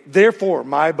 58, "Therefore,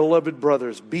 my beloved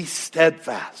brothers, be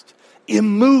steadfast,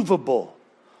 immovable,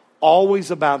 always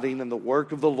abounding in the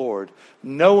work of the Lord,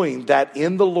 knowing that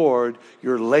in the Lord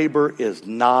your labor is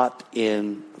not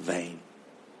in vain."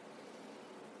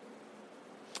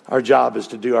 Our job is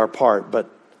to do our part, but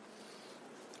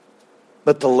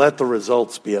to let the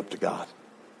results be up to God.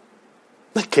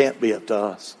 That can't be up to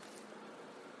us.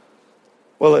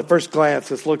 Well, at first glance,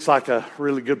 this looks like a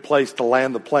really good place to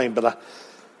land the plane, but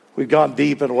we've gone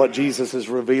deep in what Jesus is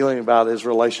revealing about his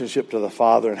relationship to the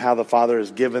Father and how the Father has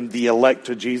given the elect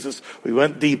to Jesus. We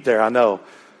went deep there, I know.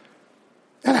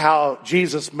 And how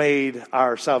Jesus made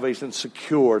our salvation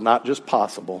secure, not just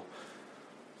possible.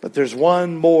 But there's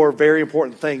one more very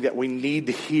important thing that we need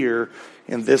to hear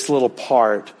in this little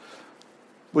part.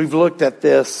 We've looked at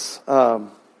this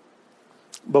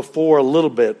before a little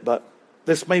bit, but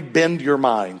this may bend your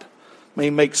mind, may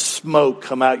make smoke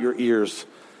come out your ears.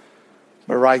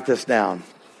 But write this down.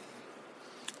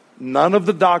 None of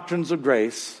the doctrines of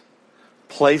grace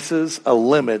places a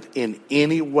limit in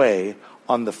any way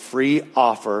on the free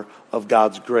offer of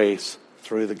God's grace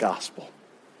through the gospel.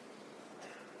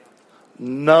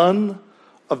 None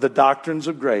of the doctrines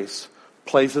of grace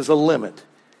places a limit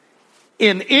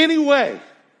in any way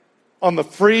on the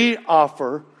free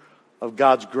offer of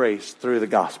God's grace through the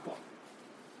gospel.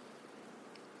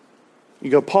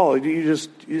 You go, "Paul, you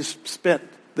just spent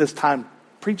this time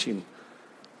preaching."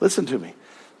 Listen to me.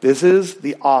 This is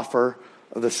the offer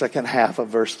of the second half of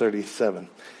verse 37.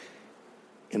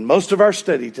 In most of our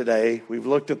study today, we've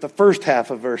looked at the first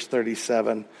half of verse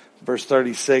 37, verse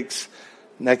 36.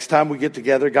 Next time we get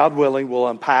together, God willing, we'll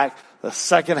unpack the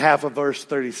second half of verse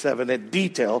 37 in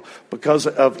detail because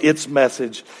of its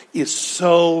message is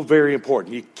so very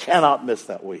important. You cannot miss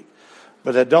that week.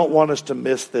 But I don't want us to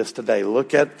miss this today.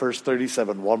 Look at verse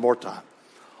 37 one more time.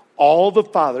 "All the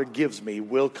Father gives me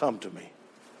will come to me.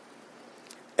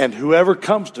 And whoever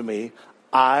comes to me,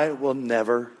 I will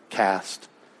never cast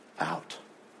out."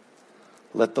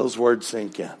 Let those words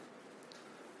sink in.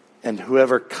 And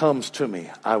whoever comes to me,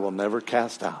 I will never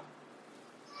cast out.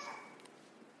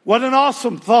 What an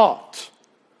awesome thought.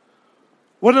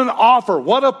 What an offer.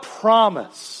 What a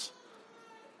promise.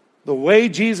 The way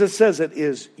Jesus says it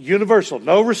is universal.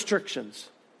 No restrictions.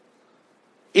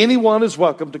 Anyone is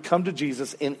welcome to come to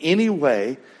Jesus in any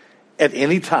way, at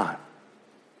any time.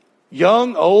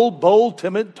 Young, old, bold,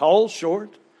 timid, tall,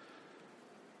 short.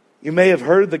 You may have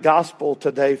heard the gospel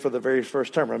today for the very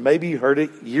first time, or maybe you heard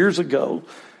it years ago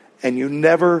and you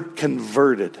never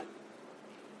converted.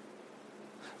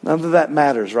 None of that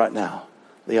matters right now.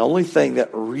 The only thing that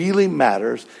really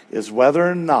matters is whether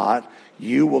or not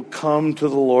you will come to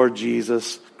the Lord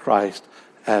Jesus Christ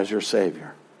as your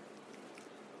Savior.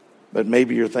 But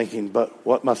maybe you're thinking, but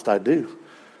what must I do?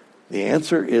 The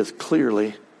answer is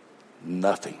clearly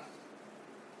nothing.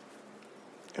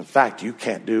 In fact, you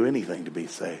can't do anything to be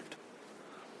saved.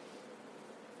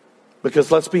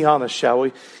 Because let's be honest, shall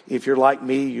we? If you're like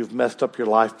me, you've messed up your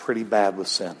life pretty bad with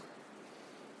sin.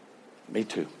 Me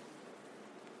too.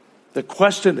 The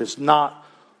question is not,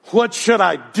 what should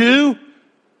I do?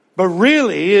 But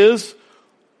really is,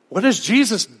 what has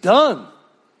Jesus done?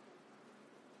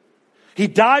 He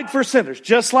died for sinners,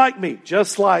 just like me,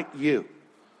 just like you.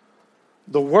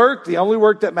 The only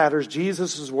work that matters,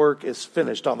 Jesus' work is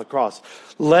finished on the cross.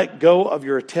 Let go of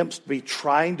your attempts to be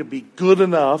trying to be good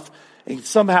enough and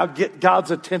somehow get God's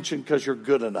attention because you're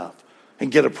good enough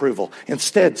and get approval.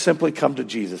 Instead, simply come to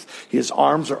Jesus. His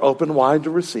arms are open wide to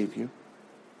receive you.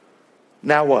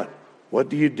 Now what? What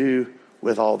do you do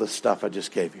with all this stuff I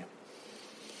just gave you?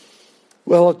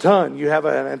 Well, a ton. You have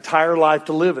an entire life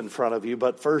to live in front of you,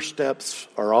 but first steps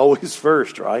are always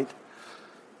first, right?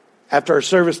 After our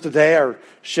service today, our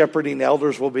shepherding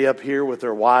elders will be up here with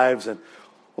their wives and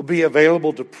will be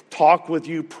available to talk with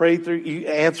you, pray through you,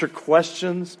 answer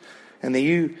questions, and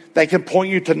they can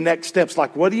point you to next steps.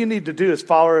 Like, what do you need to do as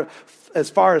far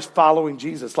as following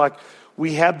Jesus? Like,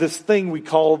 we have this thing we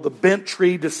call the Bent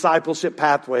Tree Discipleship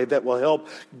Pathway that will help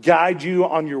guide you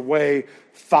on your way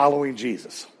following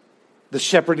Jesus. The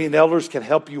shepherding elders can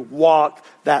help you walk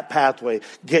that pathway,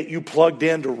 get you plugged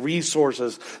into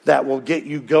resources that will get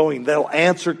you going. They'll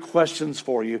answer questions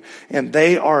for you, and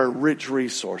they are a rich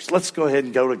resource. Let's go ahead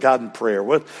and go to God in prayer.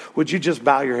 Would you just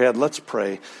bow your head? Let's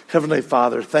pray. Heavenly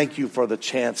Father, thank you for the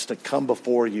chance to come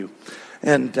before you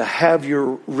and to have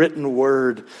your written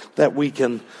word that we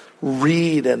can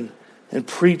read and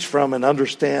preach from and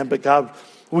understand. But God,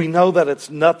 we know that it's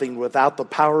nothing without the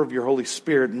power of your Holy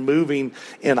Spirit moving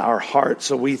in our hearts.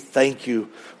 So we thank you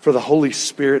for the Holy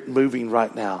Spirit moving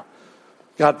right now.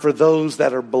 God, for those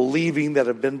that are believing, that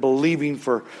have been believing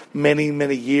for many,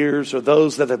 many years, or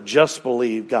those that have just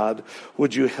believed, God,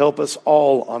 would you help us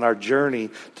all on our journey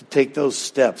to take those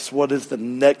steps? What is the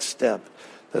next step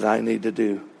that I need to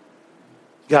do?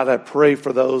 God, I pray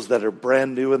for those that are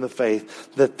brand new in the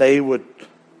faith, that they would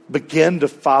begin to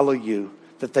follow you,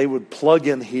 that they would plug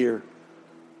in here,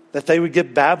 that they would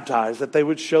get baptized, that they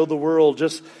would show the world,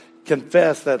 just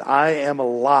confess that I am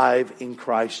alive in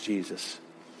Christ Jesus.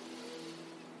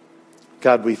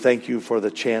 God, we thank you for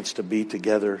the chance to be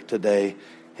together today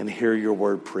and hear your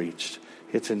word preached.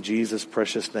 It's in Jesus'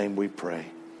 precious name we pray.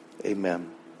 Amen.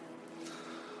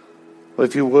 Well,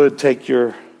 if you would, take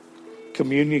your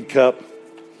communion cup.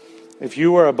 If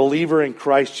you are a believer in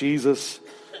Christ Jesus,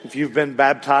 if you've been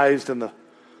baptized in the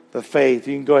faith,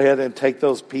 you can go ahead and take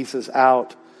those pieces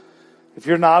out. If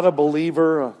you're not a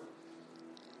believer,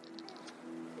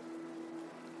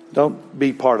 don't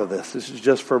be part of this. This is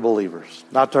just for believers,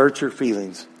 not to hurt your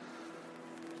feelings.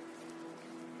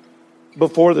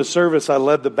 Before the service, I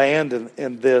led the band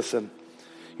in this, and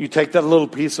you take that little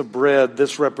piece of bread.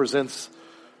 This represents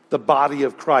the body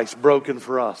of Christ broken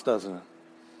for us, doesn't it?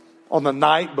 On the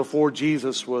night before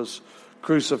Jesus was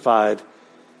crucified,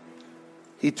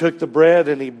 he took the bread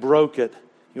and he broke it.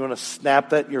 You want to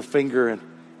snap that in your finger and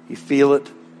you feel it.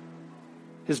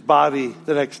 His body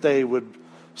the next day would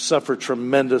suffer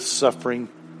tremendous suffering,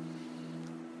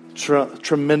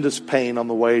 tremendous pain on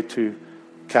the way to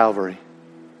Calvary.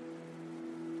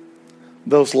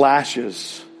 Those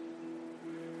lashes,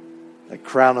 that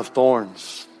crown of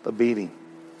thorns, the beating,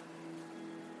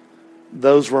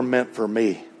 those were meant for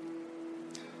me.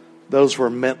 Those were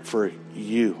meant for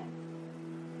you.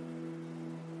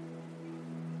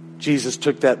 Jesus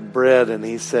took that bread and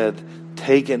he said,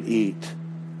 take and eat.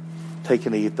 Take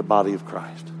and eat the body of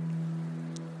Christ.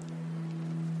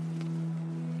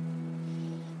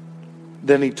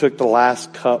 Then he took the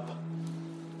last cup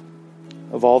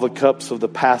of all the cups of the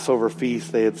Passover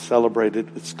feast they had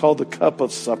celebrated. It's called the cup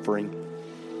of suffering.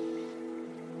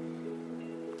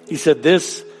 He said,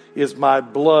 this is my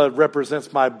blood,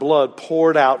 represents my blood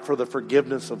poured out for the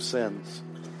forgiveness of sins.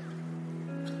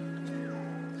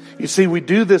 You see, we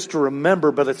do this to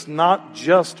remember, but it's not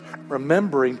just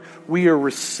remembering. We are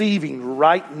receiving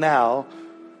right now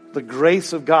the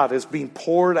grace of God is being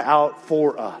poured out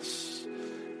for us.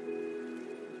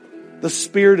 The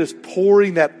Spirit is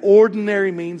pouring that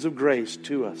ordinary means of grace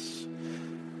to us.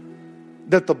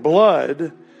 That the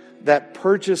blood that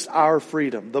purchased our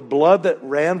freedom, the blood that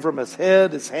ran from his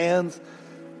head, his hands,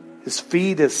 his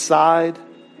feet, his side,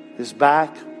 his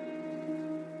back,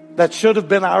 that should have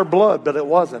been our blood, but it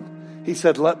wasn't. He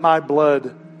said, let my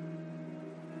blood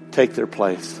take their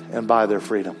place and buy their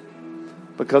freedom.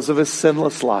 Because of his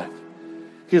sinless life,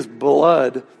 his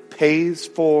blood pays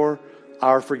for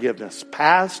our forgiveness.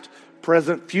 Past,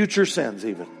 present, future sins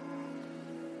even.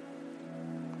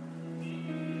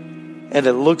 And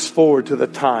it looks forward to the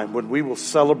time when we will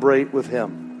celebrate with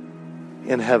him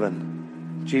in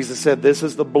heaven. Jesus said, this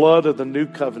is the blood of the new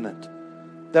covenant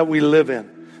that we live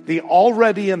in. The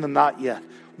already and the not yet.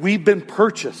 We've been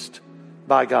purchased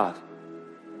by God,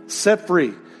 set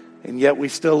free, and yet we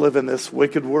still live in this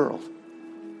wicked world.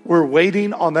 We're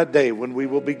waiting on that day when we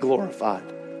will be glorified.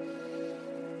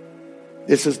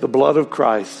 This is the blood of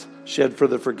Christ shed for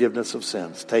the forgiveness of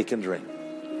sins. Take and drink.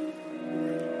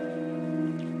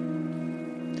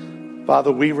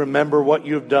 Father, we remember what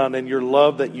you have done and your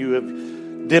love that you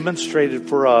have demonstrated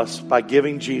for us by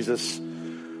giving Jesus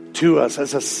to us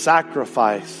as a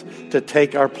sacrifice to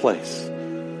take our place.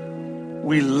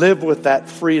 We live with that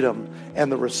freedom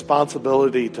and the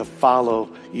responsibility to follow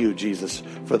you, Jesus,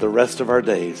 for the rest of our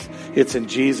days. It's in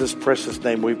Jesus' precious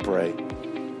name we pray.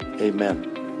 Amen.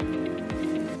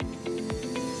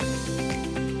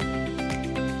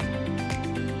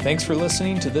 Thanks for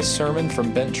listening to this sermon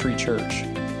from Bent Tree Church.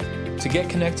 To get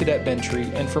connected at Bent Tree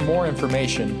and for more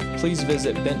information, please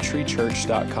visit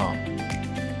benttreechurch.com.